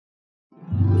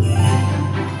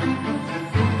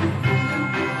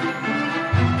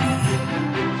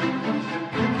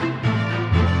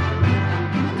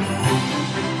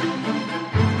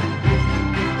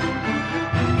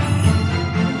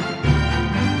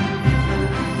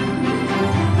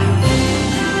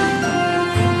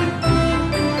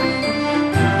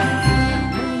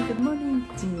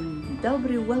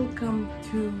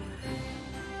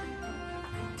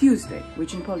Tuesday,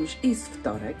 which in Polish is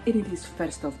wtorek, and it is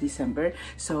 1st of December.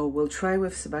 So we'll try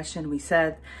with Sebastian, we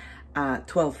said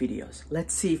 12 videos.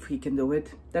 Let's see if we can do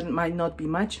it. That might not be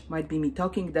much, might be me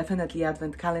talking, definitely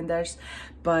advent calendars,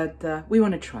 but we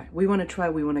want to try. We want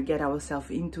to get ourselves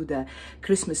into the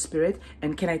Christmas spirit.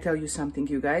 And can I tell you something,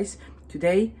 you guys?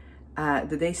 Today,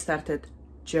 the day started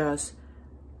just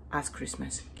as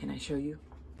Christmas. Can I show you?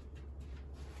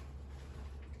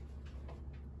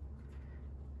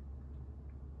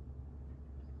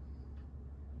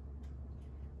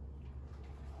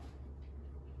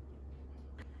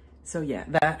 So yeah,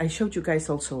 I showed you guys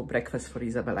also breakfast for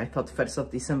Isabel. I thought 1st of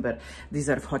December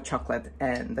deserve hot chocolate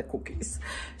and the cookies.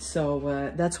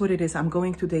 So that's what it is. I'm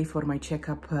going today for my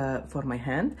checkup for my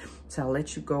hand. So I'll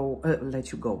let you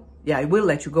go. Yeah, I will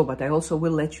let you go, but I also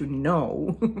will let you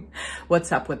know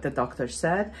what's up, what the doctor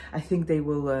said. I think they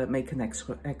will make an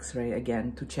X-ray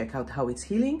again to check out how it's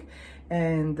healing.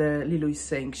 And Lilu is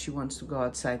saying she wants to go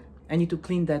outside. I need to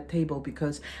clean that table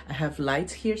because I have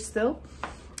lights here still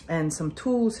and some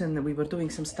tools, and we were doing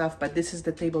some stuff, but this is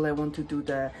the table I want to do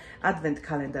the advent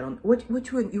calendar on.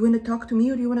 Which one? You want to talk to me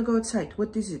or do you want to go outside?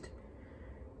 What is it?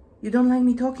 You don't like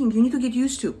me talking? You need to get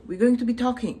used to. We're going to be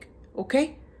talking,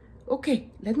 okay? Okay,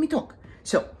 let me talk.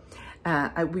 So,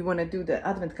 we want to do the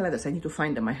advent calendars. I need to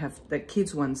find them. I have the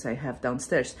kids ones I have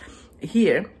downstairs.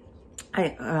 Here,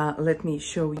 let me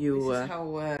show you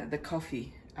how the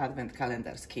coffee advent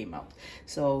calendars came out.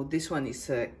 So this one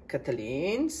is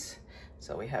Kathleen's.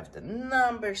 So we have the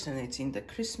numbers and it's in the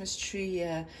Christmas tree.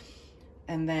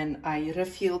 And then I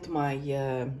refilled my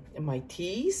my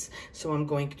teas. So I'm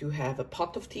going to have a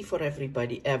pot of tea for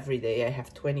everybody every day. I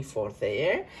have 24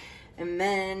 there. And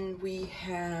then we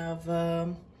have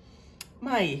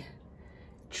my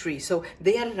tree. So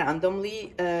they are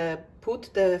randomly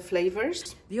put the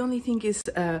flavors. The only thing is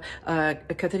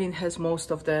Catherine has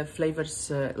most of the flavors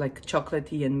like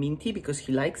chocolatey and minty because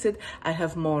he likes it. I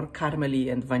have more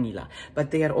caramely and vanilla,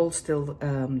 but they are all still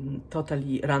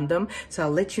totally random. So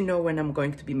I'll let you know when I'm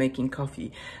going to be making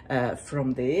coffee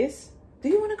from this. Do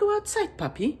you want to go outside,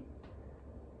 puppy?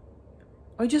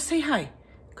 Or just say hi?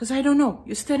 Because I don't know.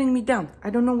 You're staring me down. I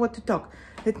don't know what to talk.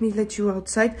 Let me let you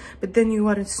outside, but then you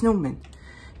are a snowman.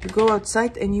 You go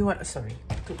outside and you are, sorry,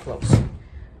 too close.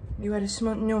 You are a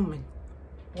snowman.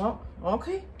 Well,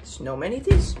 okay, snowman it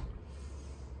is.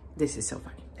 This is so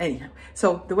funny. Anyhow,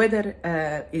 so the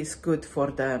weather is good for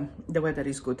the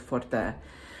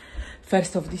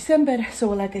 1st of December. So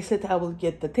like I said, I will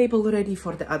get the table ready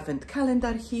for the advent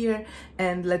calendar here,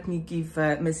 and let me give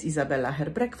Miss Isabella her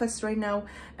breakfast right now.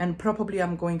 And probably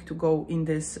I'm going to go in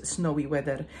this snowy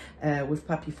weather with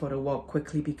Papi for a walk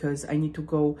quickly because I need to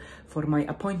go for my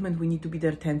appointment. We need to be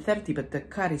there 10:30, but the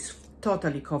car is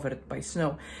totally covered by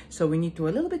snow. So we need to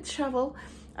a little bit shovel.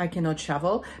 I cannot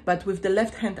shovel, but with the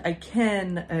left hand I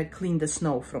can clean the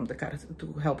snow from the car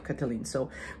to help Kathleen. So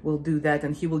we'll do that,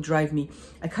 and he will drive me.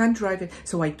 I can't drive it,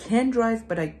 so I can drive,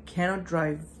 but I cannot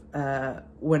drive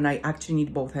when I actually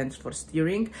need both hands for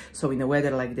steering. So in a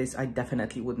weather like this, I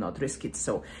definitely would not risk it.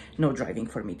 So no driving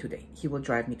for me today. He will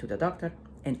drive me to the doctor,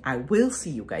 and I will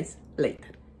see you guys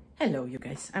later. Hello, you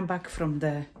guys. I'm back from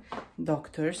the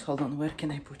doctor's. Hold on, where can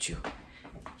I put you?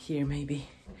 Here, maybe.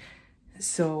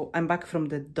 So I'm back from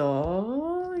the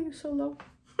door. You're so low.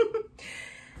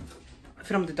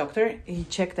 From the doctor. He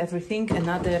checked everything.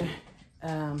 Another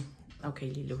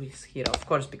okay, Lilu is here, of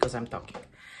course, because I'm talking.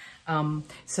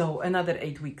 So another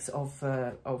 8 weeks of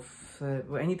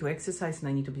I need to exercise, and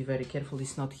I need to be very careful.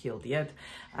 It's not healed yet,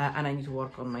 and I need to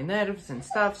work on my nerves and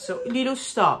stuff. So Lilu,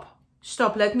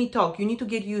 stop, let me talk. You need to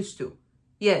get used to.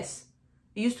 Yes,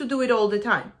 you used to do it all the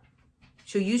time,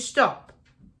 so you stop.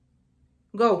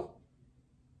 Go.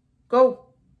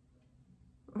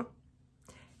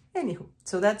 Anywho,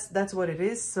 so that's what it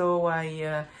is. So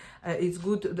it's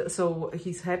good. So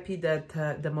he's happy that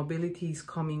the mobility is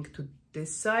coming to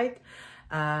this side.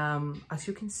 As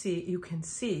you can see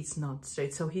it's not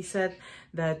straight. So he said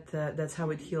that that's how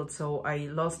it healed. So I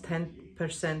lost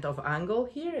 10% of angle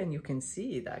here, and you can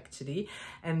see it actually,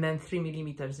 and then 3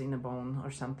 millimeters in a bone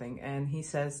or something. And he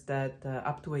says that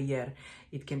up to a year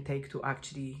it can take to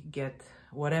actually get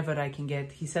whatever I can get.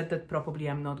 He said that probably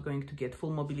I'm not going to get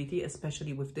full mobility,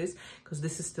 especially with this, because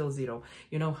this is still 0.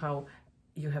 You know how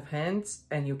you have hands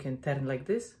and you can turn like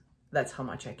this? That's how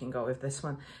much I can go with this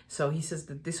one. So he says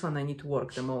that this one I need to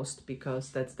work the most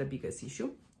because that's the biggest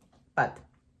issue. But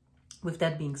with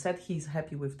that being said, he's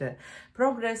happy with the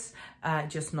progress,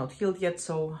 just not healed yet.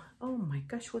 So, oh my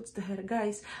gosh, what's the hair,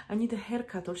 guys? I need a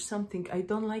haircut or something. I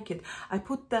don't like it. I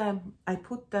put the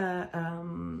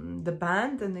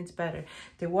band and it's better.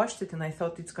 They washed it and I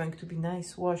thought it's going to be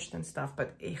nice washed and stuff,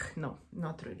 but no,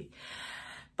 not really.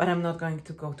 But I'm not going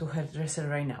to go to hairdresser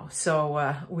right now.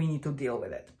 So we need to deal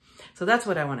with it. So that's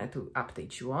what I wanted to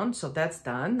update you on. So that's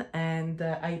done. And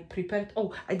I prepared,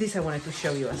 this I wanted to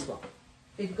show you as well.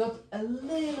 It got a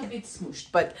little bit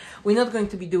smooshed, but we're not going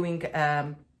to be doing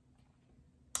a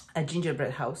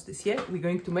gingerbread house this year. We're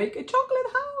going to make a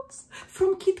chocolate house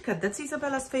from Kit Kat. That's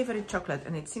Isabella's favorite chocolate,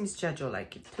 and it seems Jajo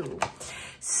like it too.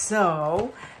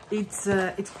 So it's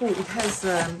cool. It has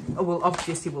well,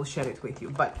 obviously we'll share it with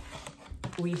you, but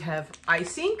we have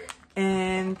icing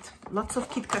and lots of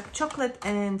Kit Kat chocolate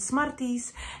and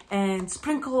Smarties and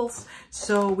sprinkles.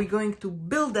 So we're going to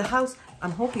build the house.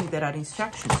 I'm hoping there are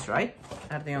instructions, right?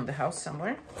 Are they on the house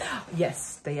somewhere?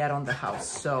 Yes, they are on the house.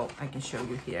 So I can show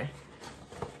you here.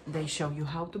 They show you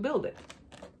how to build it.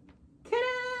 Ta-da!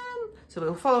 So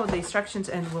we'll follow the instructions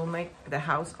and we'll make the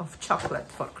house of chocolate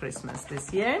for Christmas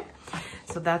this year.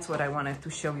 So that's what I wanted to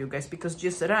show you guys, because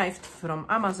just arrived from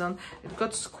Amazon. It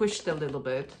got squished a little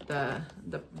bit,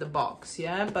 the box,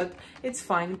 yeah, but it's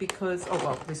fine because, oh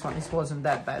well, this wasn't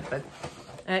that bad, but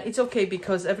it's okay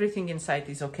because everything inside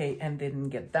is okay and didn't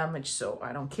get damaged, so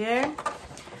I don't care.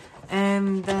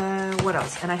 And what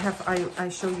else? And I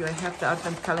show you, I have the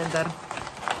advent calendar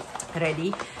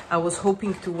ready. I was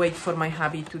hoping to wait for my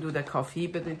hubby to do the coffee,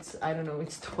 but it's, I don't know,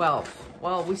 it's 12.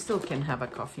 Well, we still can have a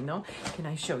coffee, no? Can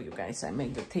I show you guys? I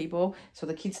made the table, so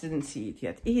the kids didn't see it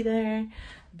yet either.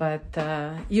 But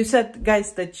you said,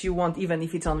 guys, that you want, even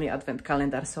if it's only advent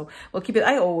calendar, so we'll keep it.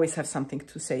 I always have something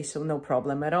to say, so no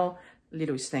problem at all.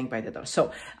 Lilo is staying by the door.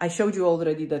 So I showed you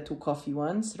already the 2 coffee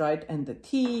ones, right? And the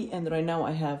tea. And right now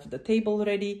I have the table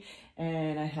ready.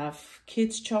 And I have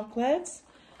kids' chocolates,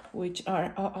 which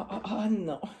are,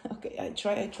 no. Okay, I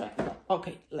try. No.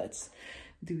 Okay, let's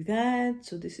do that.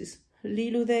 So this is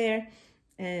Lilo there.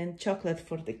 And chocolate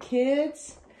for the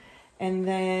kids. And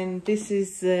then this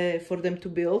is for them to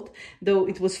build. Though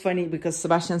it was funny because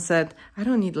Sebastian said, I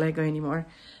don't need Lego anymore.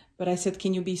 But I said,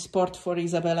 can you be sport for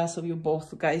Isabella? So you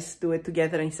both guys do it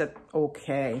together. And he said,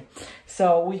 okay.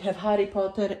 So we have Harry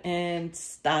Potter and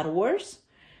Star Wars.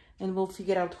 And we'll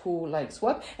figure out who likes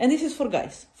what. And this is for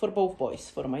guys, for both boys.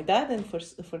 For my dad and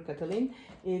for Kathleen.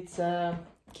 It's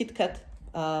Kit Kat,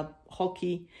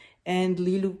 hockey. And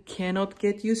Lilu cannot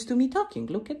get used to me talking.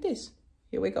 Look at this.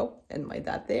 Here we go. And my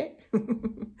dad there.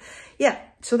 Yeah,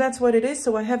 so that's what it is.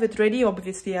 So I have it ready.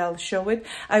 Obviously, I'll show it.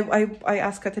 I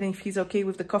asked Catherine if he's okay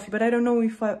with the coffee, but I don't know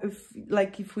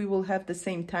if we will have the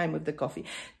same time with the coffee.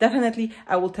 Definitely,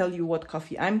 I will tell you what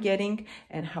coffee I'm getting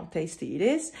and how tasty it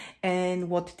is and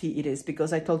what tea it is,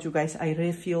 because I told you guys I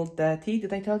refilled the tea.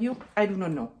 Did I tell you? I do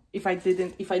not know. If I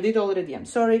did already, I'm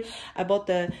sorry. I bought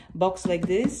the box like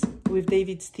this with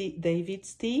David's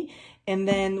tea. And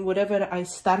then whatever I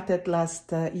started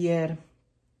last year,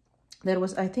 there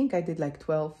was, I think I did like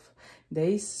 12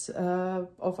 days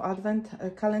of advent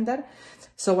calendar.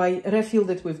 So I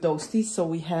refilled it with those teas. So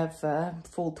we have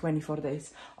full 24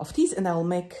 days of teas, and I'll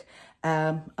make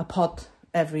a pot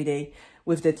every day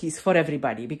with the teas for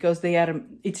everybody, because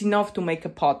it's enough to make a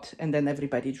pot and then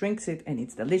everybody drinks it and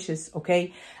it's delicious.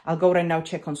 Okay, I'll go right now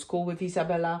check on school with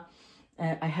Isabella.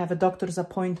 I have a doctor's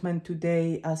appointment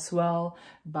today as well,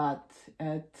 but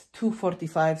at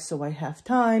 2:45, so I have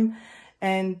time.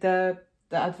 And the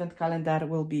advent calendar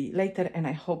will be later, and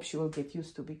I hope she will get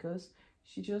used to, because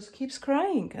she just keeps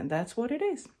crying, and that's what it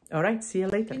is. All right, see you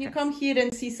later. Can you come here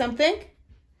and see something?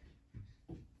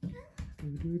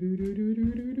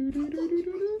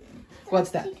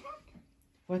 What's that?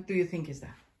 What do you think is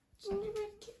that?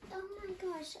 Gingerbread. Oh my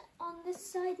gosh! On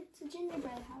this side, it's a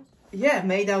gingerbread house. Yeah,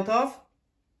 made out of.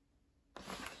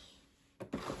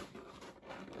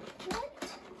 What?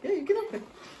 Yeah, you can open it.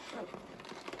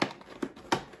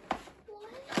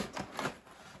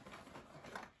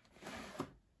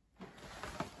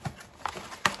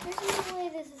 There's no way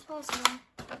this is possible.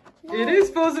 No. It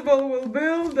is possible. We'll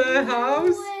build a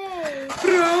house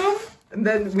from, and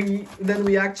then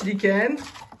we actually can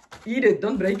eat it.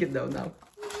 Don't break it though now.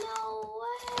 No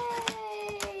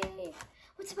way.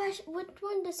 What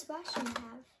one does Sebastian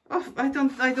have? Oh, I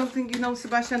don't think you know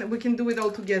Sebastian. We can do it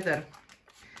all together.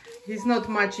 He's not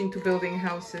much into building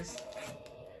houses.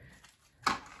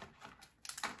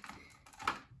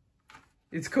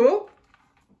 It's cool.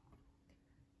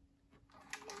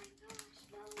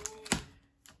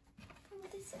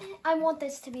 I want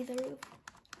this to be the roof.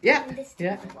 Yeah, And this to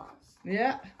yeah, be the walls.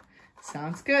 yeah.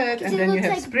 Sounds good. Because And it then you looks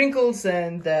have like- sprinkles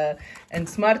and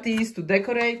Smarties to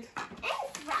decorate.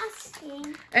 And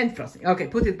frosting. And frosting. Okay,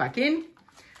 put it back in.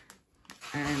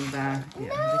 And yeah, No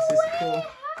this is way. cool.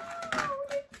 How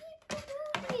do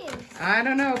people do this? I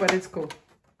don't know, but it's cool.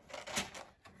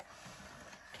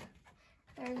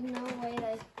 There's no way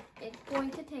that it's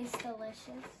going to taste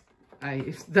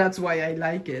delicious. That's why I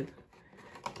like it.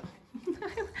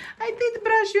 I did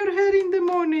brush your hair in the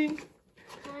morning.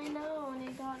 I know, and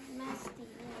it got messy.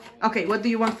 Okay, what do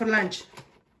you want for lunch?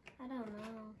 I don't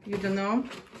know. You don't know?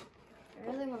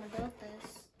 I really want to build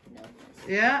this.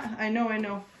 Yeah, I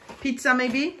know. Pizza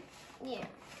maybe? Yeah.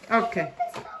 Okay.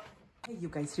 Hey, you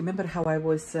guys, remember how I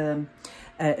was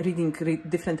reading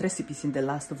different recipes in the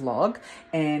last vlog,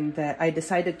 and I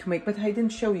decided to make, but I didn't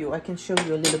show you. I can show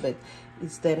you a little bit.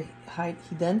 It's there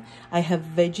hidden. I have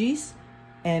veggies,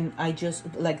 and I just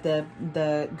like the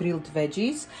grilled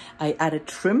veggies. I added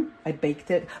shrimp. I baked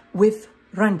it with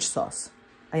ranch sauce.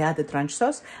 I added ranch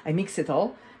sauce. I mixed it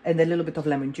all, and a little bit of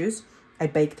lemon juice. I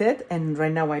baked it, and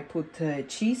right now I put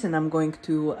cheese, and I'm going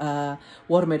to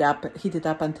warm it up, heat it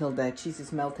up until the cheese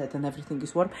is melted and everything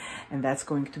is warm, and that's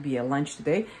going to be a lunch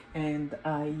today. And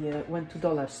I went to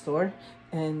dollar store,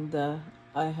 and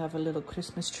I have a little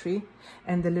Christmas tree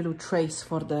and the little trays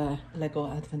for the Lego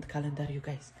advent calendar, you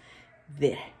guys.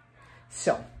 There.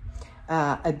 So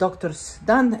a doctor's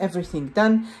done, everything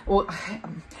done. Well,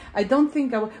 I don't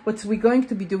think what we're going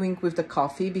to be doing with the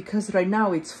coffee, because right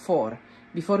now it's 4.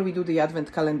 Before we do the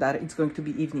advent calendar, it's going to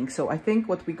be evening. So I think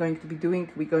what we're going to be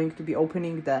doing, we're going to be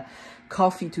opening the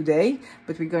coffee today,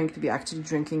 but we're going to be actually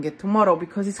drinking it tomorrow,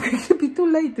 because it's going to be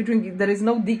too late to drink it. There is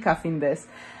no decaf in this.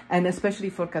 And especially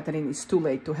for Catherine, it's too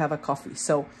late to have a coffee.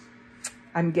 So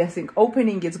I'm guessing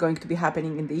opening is going to be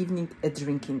happening in the evening,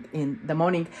 drinking in the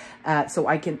morning. So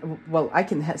I can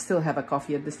still have a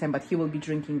coffee at this time, but he will be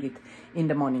drinking it in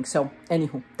the morning. So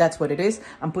anywho, that's what it is.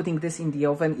 I'm putting this in the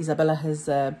oven.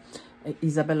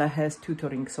 Isabella has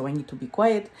tutoring, so I need to be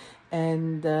quiet.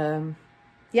 And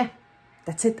yeah,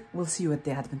 that's it. We'll see you at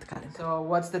the advent calendar. So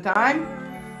what's the time?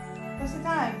 What's the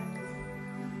time?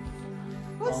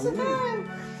 What's the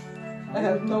time? I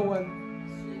have no one.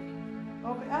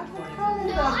 Okay, advent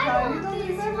calendar time. You don't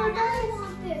remember, guys? I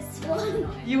want this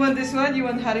one. You want this one? You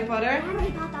want Harry Potter?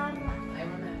 Harry Potter.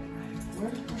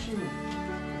 Where's pushing?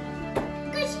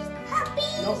 Because she's happy.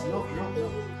 No.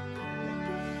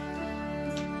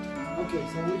 Okay,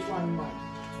 so which one mine?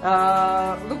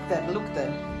 Look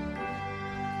there.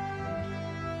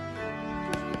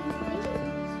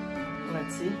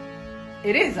 Let's see.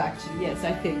 It is actually, yes,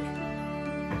 I think.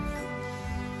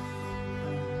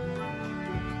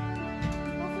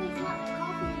 Hopefully it's not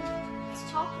coffee. It's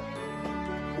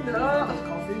chocolate. No.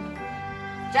 Coffee?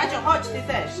 Dziadzio, chodź, ty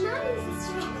też. None of this is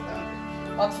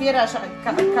chocolate. Otwierasz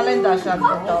kalendarz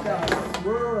adwentowy.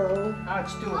 Whoa.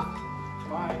 Chodź tu.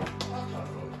 Bye.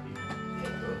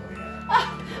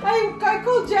 I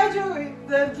called Dziadzio,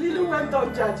 the little one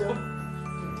dog Dziadzio.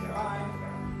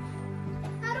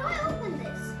 How do I open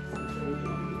this?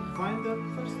 Find the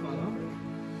first one,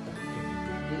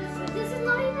 This is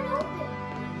not even open.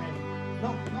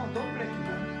 huh? No, don't break it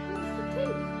down. What's the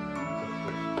pin?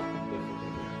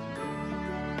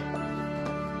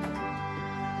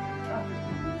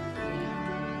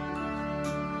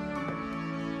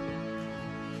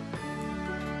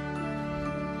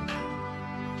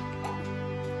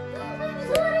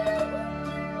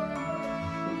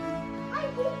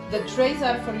 The trays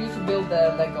are for you to build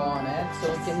the Lego on it, so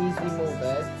you can easily move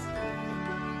it.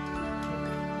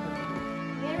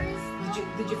 Where is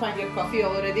Did you find your coffee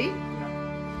already?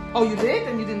 Oh, you did?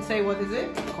 And you didn't say what is it?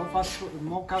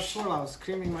 Mocha swirl. I was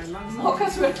screaming my lungs out. Mocha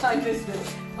swirl like this.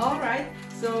 All right.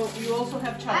 So you also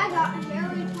have I chocolate. got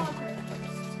Harry Potter.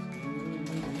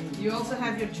 You also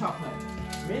have your chocolate.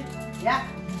 Me? Yeah.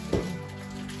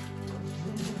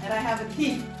 And I have a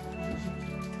tea.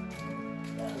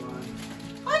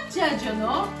 Chodź, Dziadzio,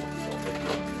 no.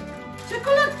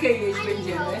 Czekoladkę jeść I need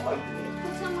będziemy. help.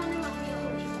 Put someone in my wheel.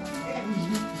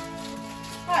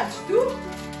 Chodź tu.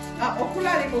 A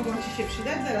okulary mogą ci się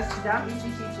przydać. Zaraz ci dam. Idź,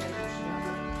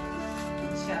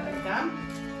 siadaj tam.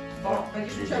 O,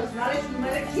 będziesz musiał znaleźć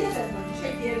numerek 1, bo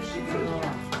dzisiaj 1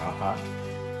 grudnia. Aha.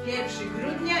 1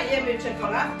 grudnia jemy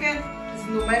czekoladkę z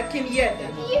numerkiem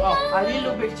 1. O, a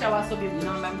Lilu by chciała sobie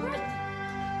numer.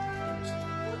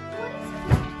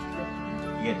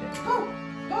 Jeden.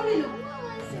 Go Lilu.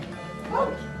 Go.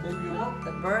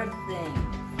 The bird thing.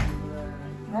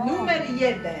 Numer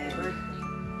 1.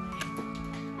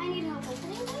 I need help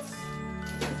opening this.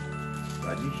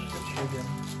 27.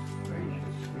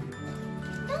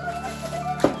 No,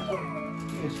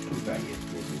 Jest tutaj,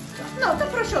 jest jeden. No to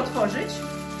proszę otworzyć.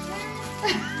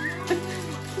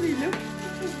 Lilo.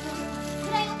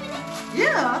 Can I open it?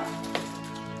 Yeah.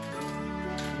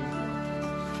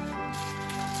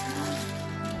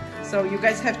 So you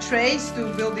guys have trays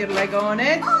to build your Lego on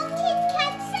it. Oh, Kit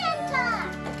Kat Santa!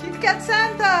 Kit Kat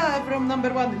Santa from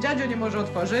number 1. Dziadzio nie może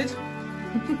otworzyć.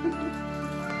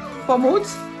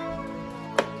 Pomóc?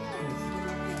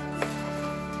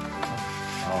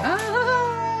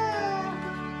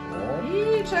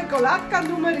 I czekoladka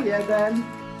numer 1.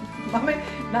 Mamy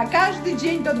na każdy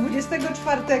dzień do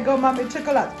 24 mamy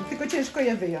czekoladki, tylko ciężko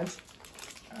je wyjąć.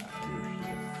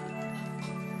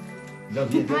 Do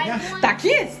zjedzenia? Tak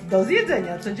jest, do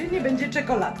zjedzenia. Codziennie będzie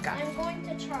czekoladka. I'm going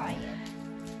to try it.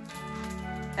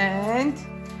 And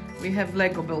we have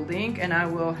Lego building, and I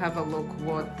will have a look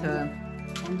what.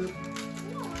 On the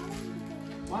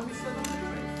one is on the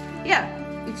tray. Yeah,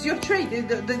 it's your tray.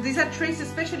 These are trays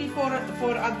especially for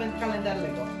Advent calendar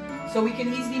Lego, so we can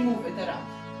easily move it around.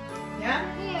 Yeah.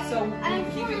 Here. So we I'm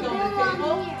keep gonna it build on the on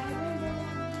table. here.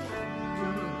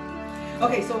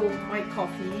 Okay, so my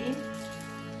coffee.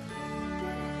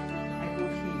 I go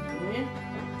here.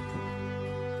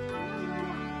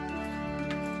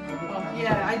 Oh,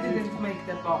 yeah, I didn't make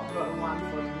the one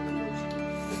for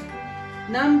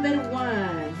number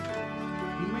 1.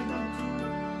 You made them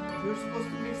too. You're supposed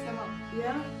to mix them up.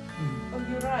 Yeah? Oh,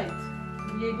 you're right.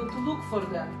 Be able to look for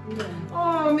them. Yeah.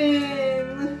 Oh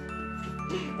man!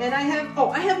 And I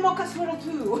have mocha swirl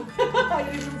too. I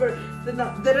remember.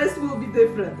 The rest will be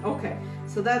different. Okay,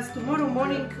 so that's tomorrow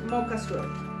morning mocha swirl.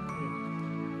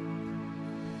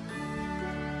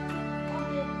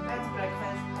 That's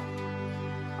breakfast.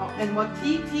 Oh, and what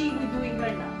tea we doing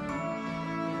right now?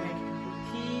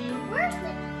 Tea. Where's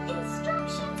the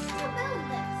instructions to build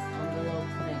this? On the little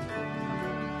thing.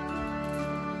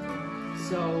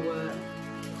 So,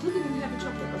 who didn't have a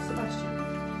chocolate? Oh, Sebastian.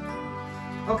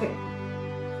 Okay.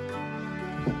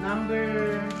 Number,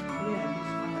 yeah, this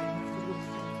one I have to look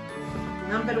for.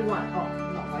 Number 1. Oh,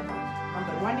 no, I don't.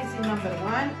 Number 1 is in number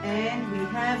 1, and we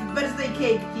have birthday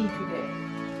cake tea today.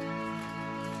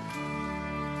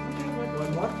 Okay,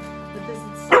 One more? that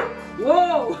doesn't say.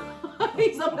 Whoa!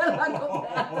 Isabella got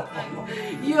that.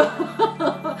 You,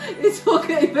 it's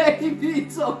okay, baby,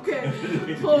 it's okay.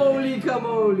 Holy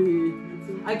camoli.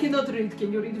 I cannot read.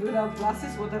 Can you read without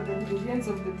glasses? What are the ingredients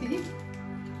of the tea?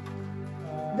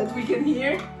 That we can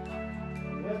hear?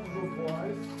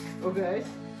 Okay.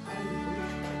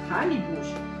 Honey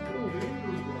bush.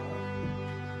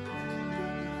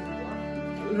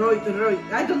 Roy,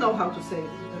 I don't know how to say it.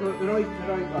 Roy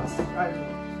bus. I don't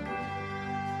know.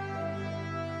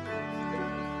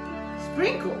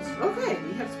 Sprinkles. Okay,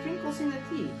 we have sprinkles in the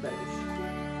tea, baby.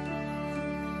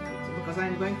 So because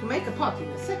I'm going to make a pot in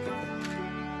a second.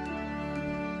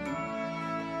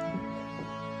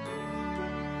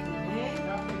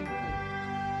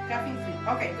 Caffeine free.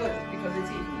 Okay, good, because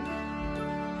it's evening.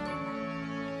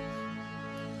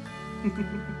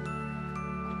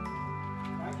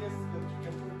 I guess that you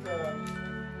can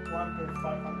put 1 per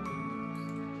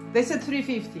 500. They said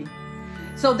 350.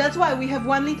 So that's why we have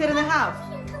 1.5 liters.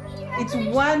 It's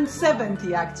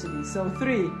 170 actually, so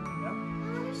 3.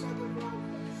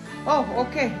 Oh,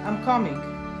 okay, I'm coming.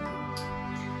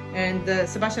 And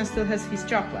Sebastian still has his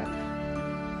chocolate.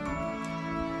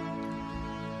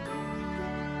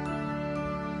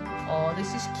 Oh,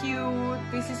 this is cute.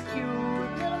 This is cute.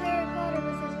 Little Harry Potter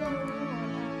with his little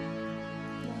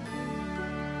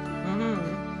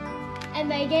Mm-hmm. And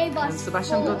they gave And us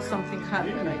Sebastian 4. got something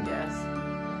harder, I guess.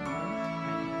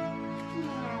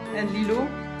 And Lilu?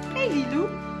 Hey, Lilu.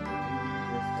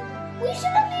 We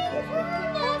should have made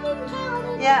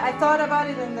food. Yeah, I thought about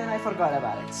it and then I forgot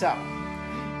about it. So,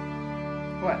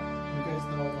 what? You guys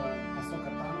know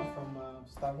Ahsoka Tano from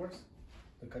Star Wars?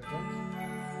 The cartoon?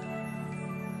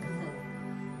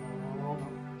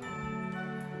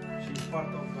 She's part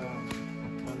of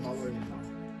Mandalorian now.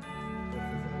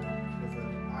 As an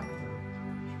actor.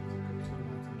 She was a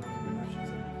cartoon actor. She's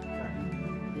a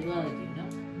character. You want to do, no?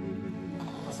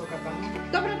 Ahsoka Tano?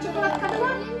 Dobra czekoladka była?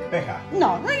 Pecha. No,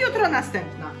 no jutro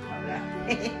następna.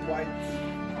 White.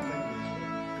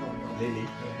 Lily.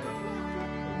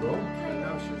 Go? And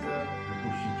now she's a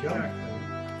Wypuścić ją? character.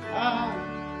 A,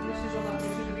 myślisz, że ona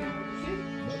prosi, żeby ją wypuścić?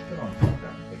 No trąbkę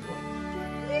tam tego.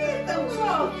 Nie, tam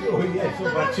co? Ojej,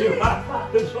 zobaczyła,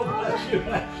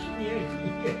 zobaczyła śmieci.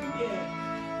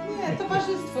 Nie,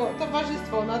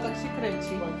 towarzystwo, ona tak się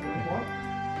kręci.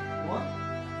 What?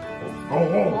 O,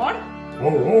 o, More? o,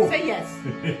 o. Say yes.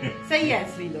 Say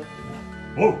yes, Lilu.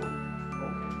 O.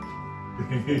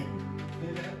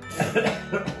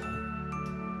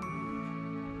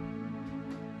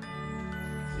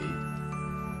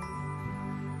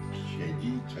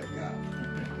 Check out.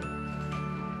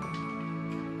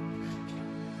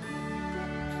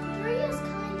 Tree is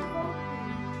kind of open.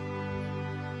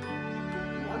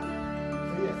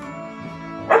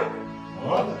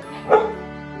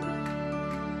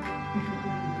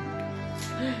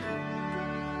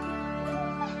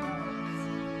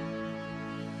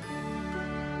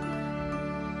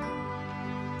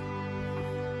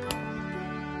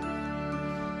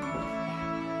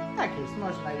 Tak jest,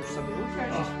 można już sobie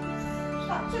usiąść.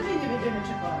 Tak, codziennie będziemy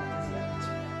czekoladę zjadać.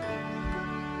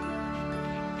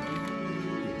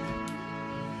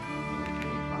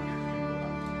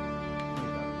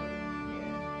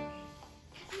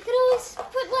 You could always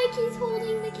put like he's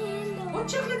holding the candle. What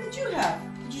chocolate did you have?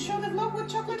 Did you show the vlog what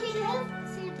chocolate did you have?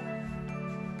 Santa.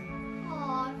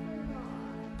 Oh, I forgot.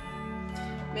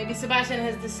 Maybe Sebastian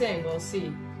has the same, we'll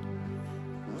see.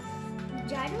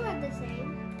 Jado had the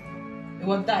same.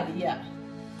 What daddy, yeah.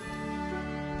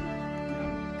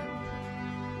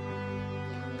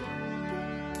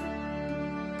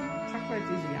 Chocolate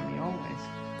is yummy always.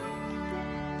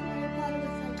 Harry Potter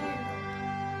with the candle.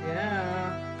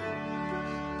 Yeah.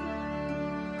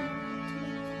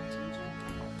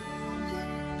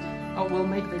 Oh, we'll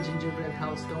make the gingerbread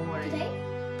house, don't worry. Today?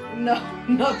 No,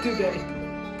 not today.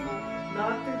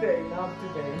 Not today, not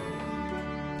today.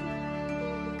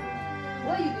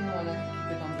 Why you didn't want to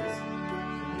keep it on this?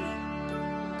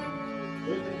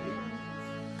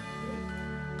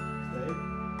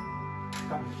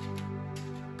 Come.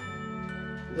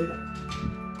 Lay down.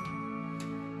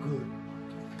 Good.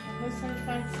 Let's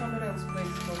find somewhere else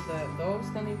place for those,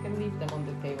 then you can leave them on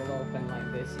the table open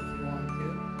like this if you want to.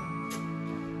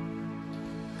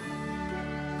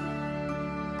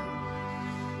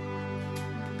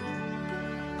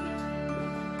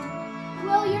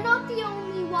 Well, you're not the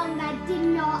only one that did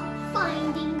not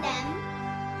finding them.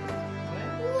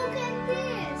 Look at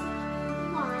this.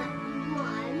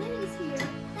 One is here,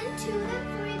 then two, then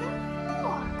three, then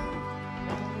four.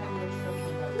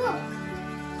 Look.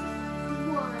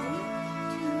 1,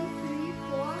 2, 3,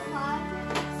 4, 5,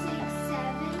 6,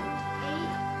 7, 8,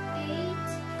 8,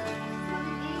 7,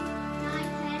 8, 9,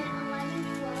 10, 11,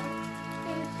 12,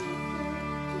 13,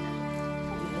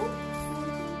 14,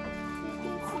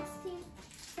 15, 16,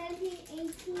 17,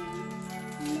 18,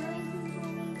 19,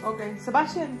 20. Okay,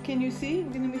 Sebastian, can you see?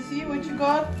 Can we see what you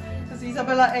got? Because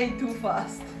Isabella ate too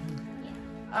fast.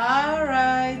 All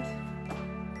right.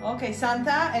 Okay,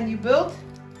 Santa, and you built?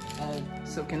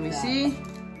 So can we see?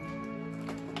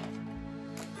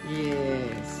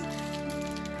 Yes.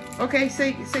 Okay,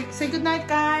 say good night,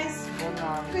 guys.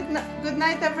 Good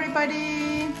night,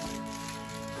 everybody.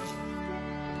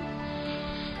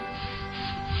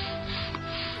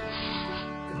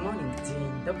 Good morning,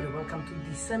 dzień dobry. Welcome to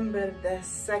December the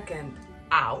 2nd.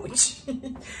 Ouch.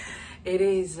 It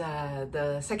is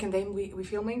the second day we're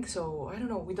filming, so I don't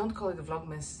know, we don't call it the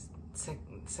Vlogmas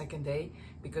second day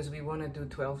because we want to do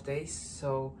 12 days,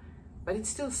 so but it's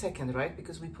still second, right?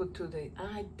 Because we put 2 days.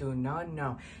 I do not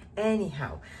know.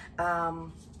 Anyhow,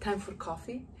 time for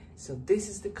coffee. So this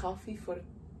is the coffee from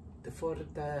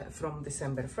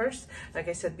December 1st. Like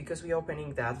I said, because we're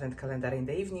opening the advent calendar in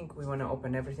the evening, we want to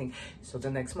open everything, so the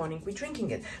next morning we're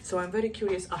drinking it. So I'm very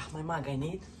curious. My mug I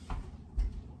need.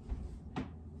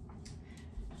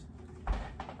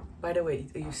 By the way,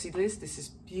 you see this? This is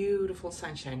beautiful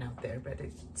sunshine out there, but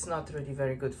it's not really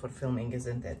very good for filming,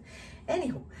 isn't it?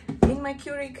 Anywho, in my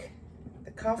Keurig, the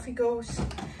coffee goes,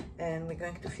 and we're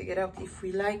going to figure out if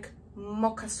we like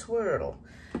mocha swirl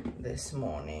this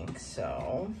morning.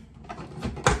 So,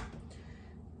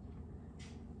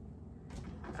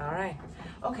 all right.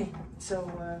 Okay, so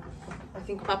I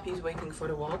think Papi is waiting for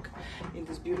a walk in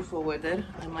this beautiful weather.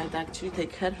 I might actually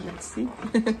take her. Let's see.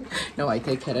 No, I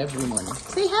take her every morning.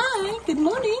 Say hi. Good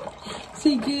morning.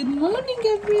 Say good morning,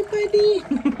 everybody.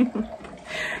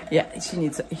 Yeah, she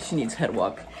needs her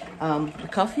walk. The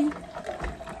coffee.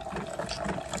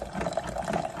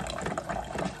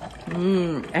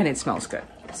 And it smells good.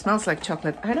 It smells like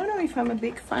chocolate. I don't know if I'm a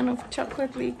big fan of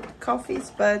chocolatey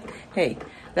coffees, but hey,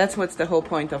 that's what's the whole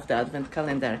point of the advent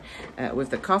calendar with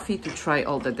the coffee, to try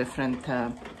all the different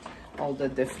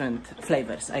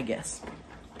flavors, I guess.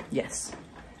 Yes.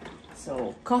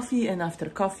 So coffee, and after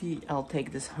coffee, I'll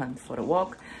take this hunt for a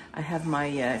walk. I have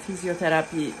my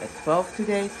physiotherapy at 12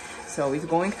 today, so it's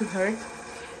going to hurt.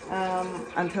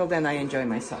 Until then, I enjoy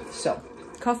myself. So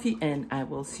coffee, and I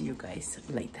will see you guys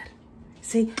later.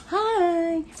 Say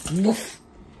hi. Woof.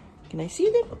 Can I see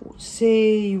them?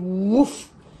 Say woof.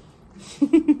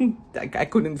 I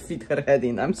couldn't fit her head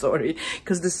in, I'm sorry,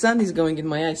 because the sun is going in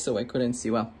my eyes, so I couldn't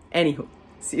see well. Anywho,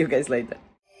 see you guys later.